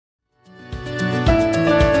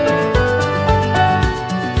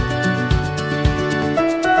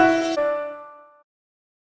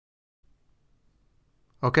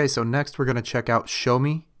Okay, so next we're going to check out Show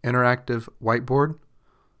Me Interactive Whiteboard.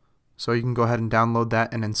 So you can go ahead and download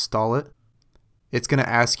that and install it. It's going to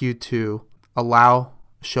ask you to allow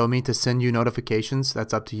Show Me to send you notifications.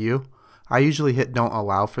 That's up to you. I usually hit don't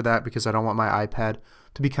allow for that because I don't want my iPad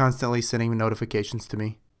to be constantly sending notifications to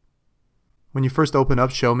me. When you first open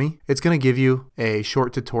up Show Me, it's going to give you a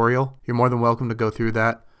short tutorial. You're more than welcome to go through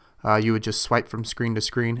that. You would just swipe from screen to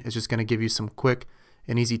screen. It's just going to give you some quick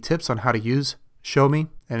and easy tips on how to use Show Me,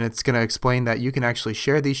 and it's going to explain that you can actually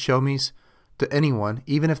share these Show Me's to anyone,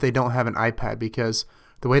 even if they don't have an iPad, because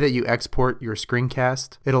the way that you export your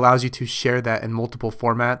screencast, it allows you to share that in multiple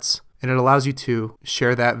formats, and it allows you to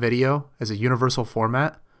share that video as a universal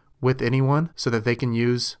format with anyone so that they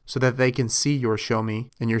can see your Show Me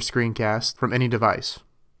and your screencast from any device.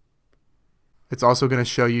 It's also going to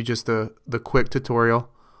show you just the quick tutorial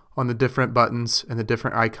on the different buttons and the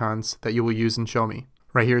different icons that you will use in Show Me.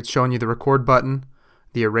 Right here it's showing you the record button,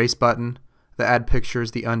 the erase button, the add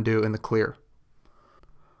pictures, the undo, and the clear.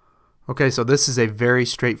 Okay, so this is a very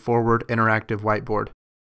straightforward interactive whiteboard.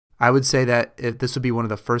 I would say that if this would be one of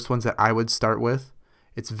the first ones that I would start with.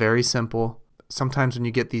 It's very simple. Sometimes when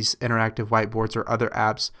you get these interactive whiteboards or other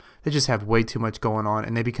apps, they just have way too much going on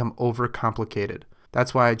and they become overcomplicated.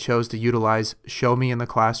 That's why I chose to utilize Show Me in the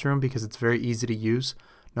classroom, because it's very easy to use.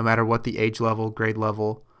 No matter what the age level, grade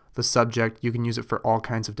level, the subject, you can use it for all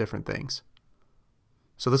kinds of different things.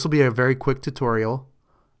 So this will be a very quick tutorial.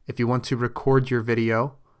 If you want to record your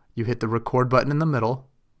video, you hit the record button in the middle.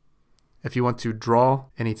 If you want to draw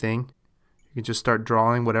anything, you can just start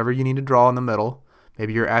drawing whatever you need to draw in the middle.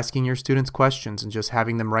 Maybe you're asking your students questions and just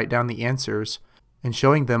having them write down the answers and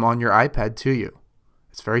showing them on your iPad to you.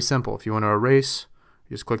 It's very simple. If you want to erase,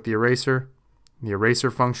 you just click the eraser. The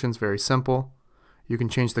eraser function is very simple. You can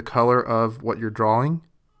change the color of what you're drawing.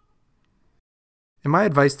 And my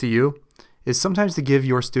advice to you is sometimes to give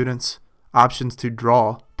your students options to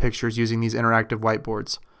draw pictures using these interactive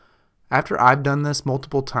whiteboards. After I've done this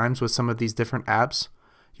multiple times with some of these different apps,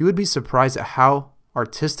 you would be surprised at how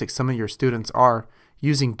artistic some of your students are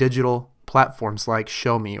using digital platforms like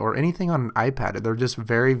Show Me or anything on an iPad. They're just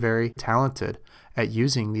very, very talented at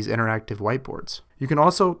using these interactive whiteboards. You can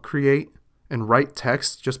also create and write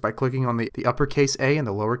text just by clicking on the uppercase A and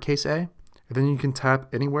the lowercase a. And then you can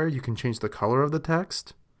tap anywhere. You can change the color of the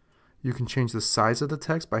text. You can change the size of the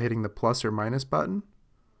text by hitting the plus or minus button.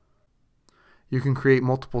 You can create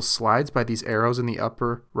multiple slides by these arrows in the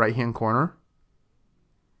upper right-hand corner.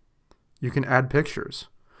 You can add pictures.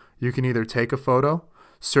 You can either take a photo,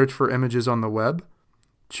 search for images on the web,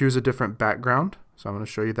 choose a different background. So I'm going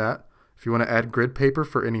to show you that. If you want to add grid paper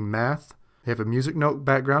for any math, they have a music note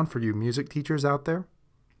background for you music teachers out there.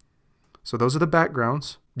 So those are the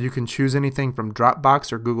backgrounds. You can choose anything from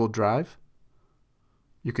Dropbox or Google Drive.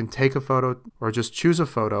 You can take a photo or just choose a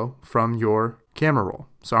photo from your camera roll.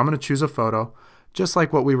 So I'm going to choose a photo just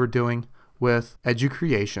like what we were doing with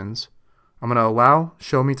EduCreations. I'm going to allow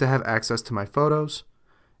Show Me to have access to my photos,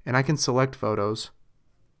 and I can select photos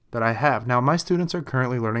that I have. Now my students are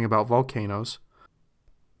currently learning about volcanoes.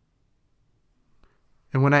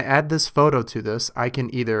 And when I add this photo to this, I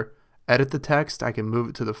can either edit the text, I can move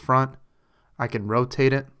it to the front, I can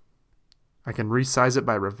rotate it, I can resize it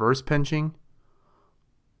by reverse pinching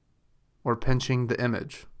or pinching the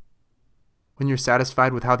image. When you're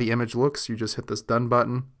satisfied with how the image looks, you just hit this done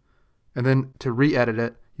button, and then to re-edit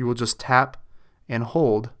it, you will just tap and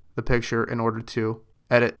hold the picture in order to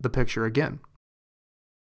edit the picture again.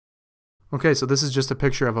 Okay, so this is just a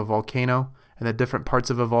picture of a volcano and the different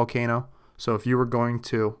parts of a volcano. So if you were going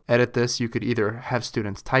to edit this, you could either have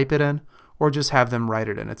students type it in or just have them write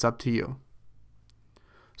it in. It's up to you.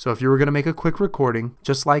 So if you were going to make a quick recording,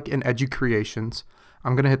 just like in EduCreations,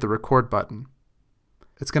 I'm going to hit the record button.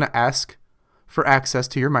 It's going to ask for access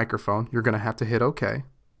to your microphone. You're going to have to hit OK.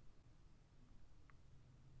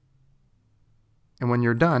 And when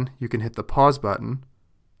you're done, you can hit the pause button,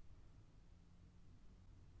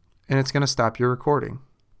 and it's going to stop your recording.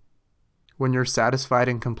 When you're satisfied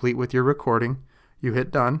and complete with your recording, you hit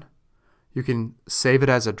done. You can save it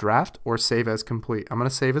as a draft or save as complete. I'm going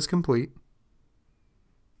to save as complete.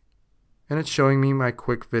 And it's showing me my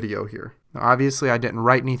quick video here. Now obviously I didn't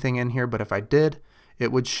write anything in here, but if I did,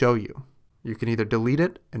 it would show you. You can either delete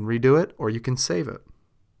it and redo it, or you can save it.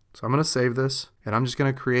 So I'm going to save this, and I'm just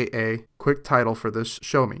going to create a quick title for this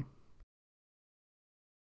Show Me.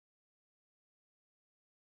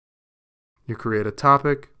 You create a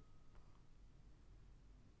topic.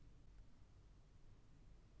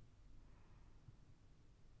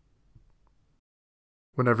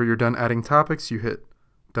 Whenever you're done adding topics, you hit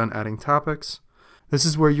Done Adding Topics. This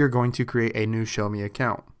is where you're going to create a new Show Me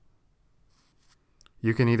account.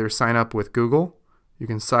 You can either sign up with Google, you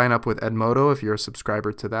can sign up with Edmodo if you're a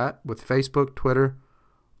subscriber to that, with Facebook, Twitter,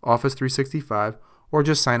 Office 365, or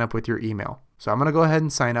just sign up with your email. So I'm going to go ahead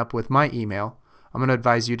and sign up with my email. I'm going to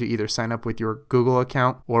advise you to either sign up with your Google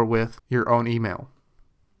account or with your own email.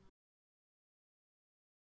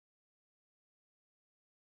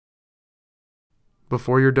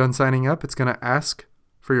 Before you're done signing up, it's going to ask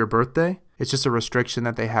for your birthday. It's just a restriction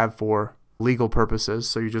that they have for legal purposes.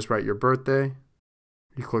 So you just write your birthday,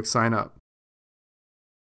 you click sign up.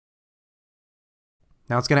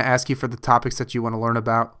 Now it's going to ask you for the topics that you want to learn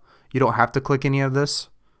about. You don't have to click any of this,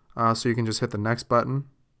 so you can just hit the next button.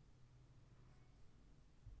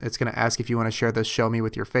 It's going to ask if you want to share this Show Me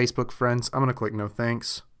with your Facebook friends. I'm going to click no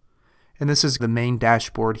thanks. And this is the main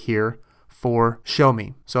dashboard here for Show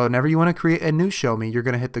Me. So whenever you want to create a new Show Me, you're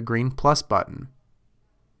going to hit the green plus button.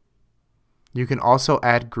 You can also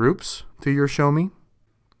add groups to your Show Me.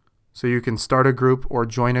 So you can start a group or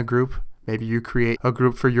join a group. Maybe you create a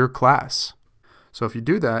group for your class. So if you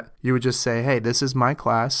do that, you would just say, hey, this is my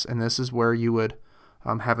class, and this is where you would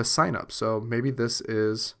have a sign up. So maybe this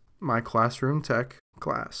is my classroom tech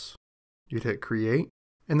class. You'd hit create,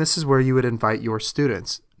 and this is where you would invite your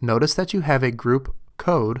students. Notice that you have a group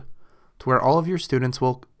code to where all of your students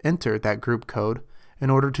will enter that group code in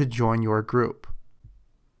order to join your group.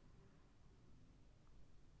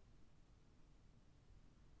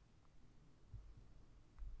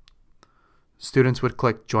 Students would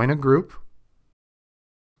click join a group,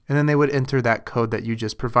 and then they would enter that code that you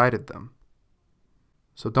just provided them.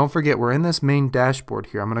 So don't forget, we're in this main dashboard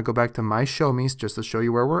here. I'm going to go back to my Show Me's just to show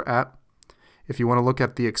you where we're at. If you want to look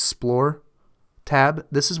at the Explore tab,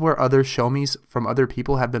 this is where other Show Me's from other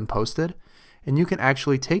people have been posted, and you can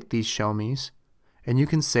actually take these Show Me's and you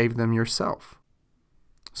can save them yourself.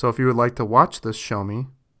 So if you would like to watch this Show Me,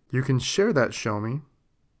 you can share that Show Me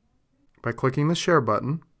by clicking the share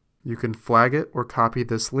button. You can flag it or copy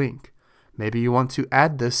this link. Maybe you want to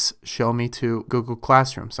add this Show Me to Google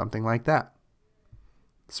Classroom, something like that.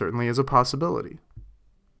 Certainly is a possibility.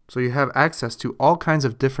 So you have access to all kinds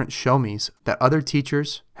of different Show Me's that other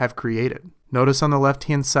teachers have created. Notice on the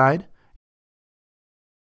left-hand side,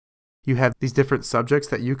 you have these different subjects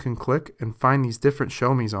that you can click and find these different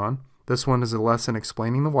Show Me's on. This one is a lesson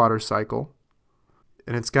explaining the water cycle,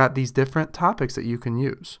 and it's got these different topics that you can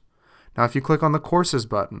use. Now if you click on the Courses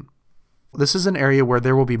button, this is an area where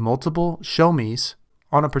there will be multiple Show Me's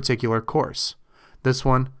on a particular course. This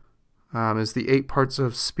one is the 8 parts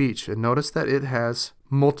of speech, and notice that it has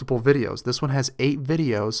multiple videos. This one has 8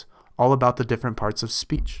 videos all about the different parts of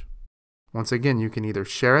speech. Once again, you can either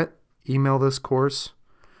share it, email this course,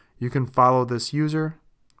 you can follow this user.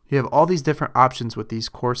 You have all these different options with these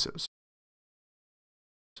courses.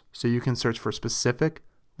 So you can search for specific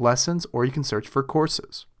lessons or you can search for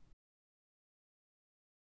courses.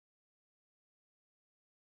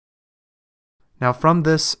 Now from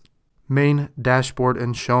this main dashboard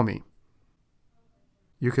in Show Me,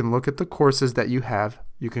 you can look at the courses that you have.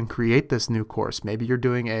 You can create this new course. Maybe you're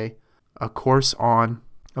doing a course on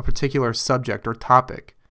a particular subject or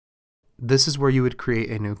topic. This is where you would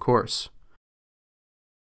create a new course.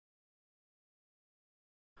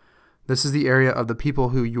 This is the area of the people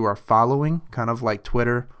who you are following, kind of like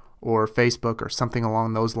Twitter or Facebook or something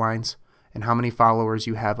along those lines, and how many followers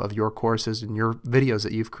you have of your courses and your videos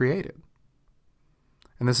that you've created.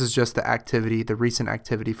 And this is just the activity, the recent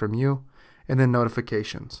activity from you, and then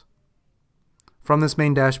notifications. From this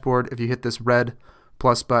main dashboard, if you hit this red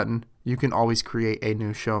plus button, you can always create a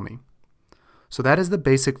new Show Me. So that is the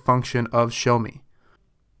basic function of Show Me.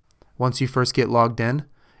 Once you first get logged in,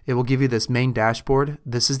 it will give you this main dashboard.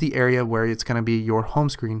 This is the area where it's going to be your home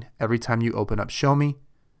screen every time you open up Show Me.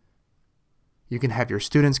 You can have your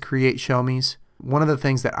students create Show Me's. One of the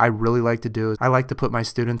things that I really like to do is I like to put my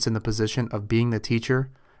students in the position of being the teacher.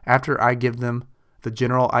 After I give them the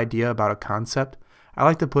general idea about a concept, I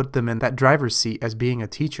like to put them in that driver's seat as being a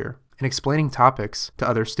teacher and explaining topics to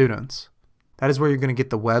other students. That is where you're going to get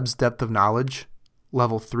the Webb's Depth of Knowledge,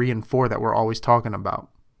 level 3 and 4 that we're always talking about.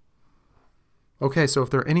 Okay, so if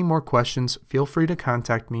there are any more questions, feel free to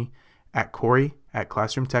contact me at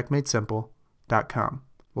Corey@ClassroomTechMadeSimple.com.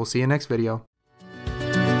 We'll see you next video.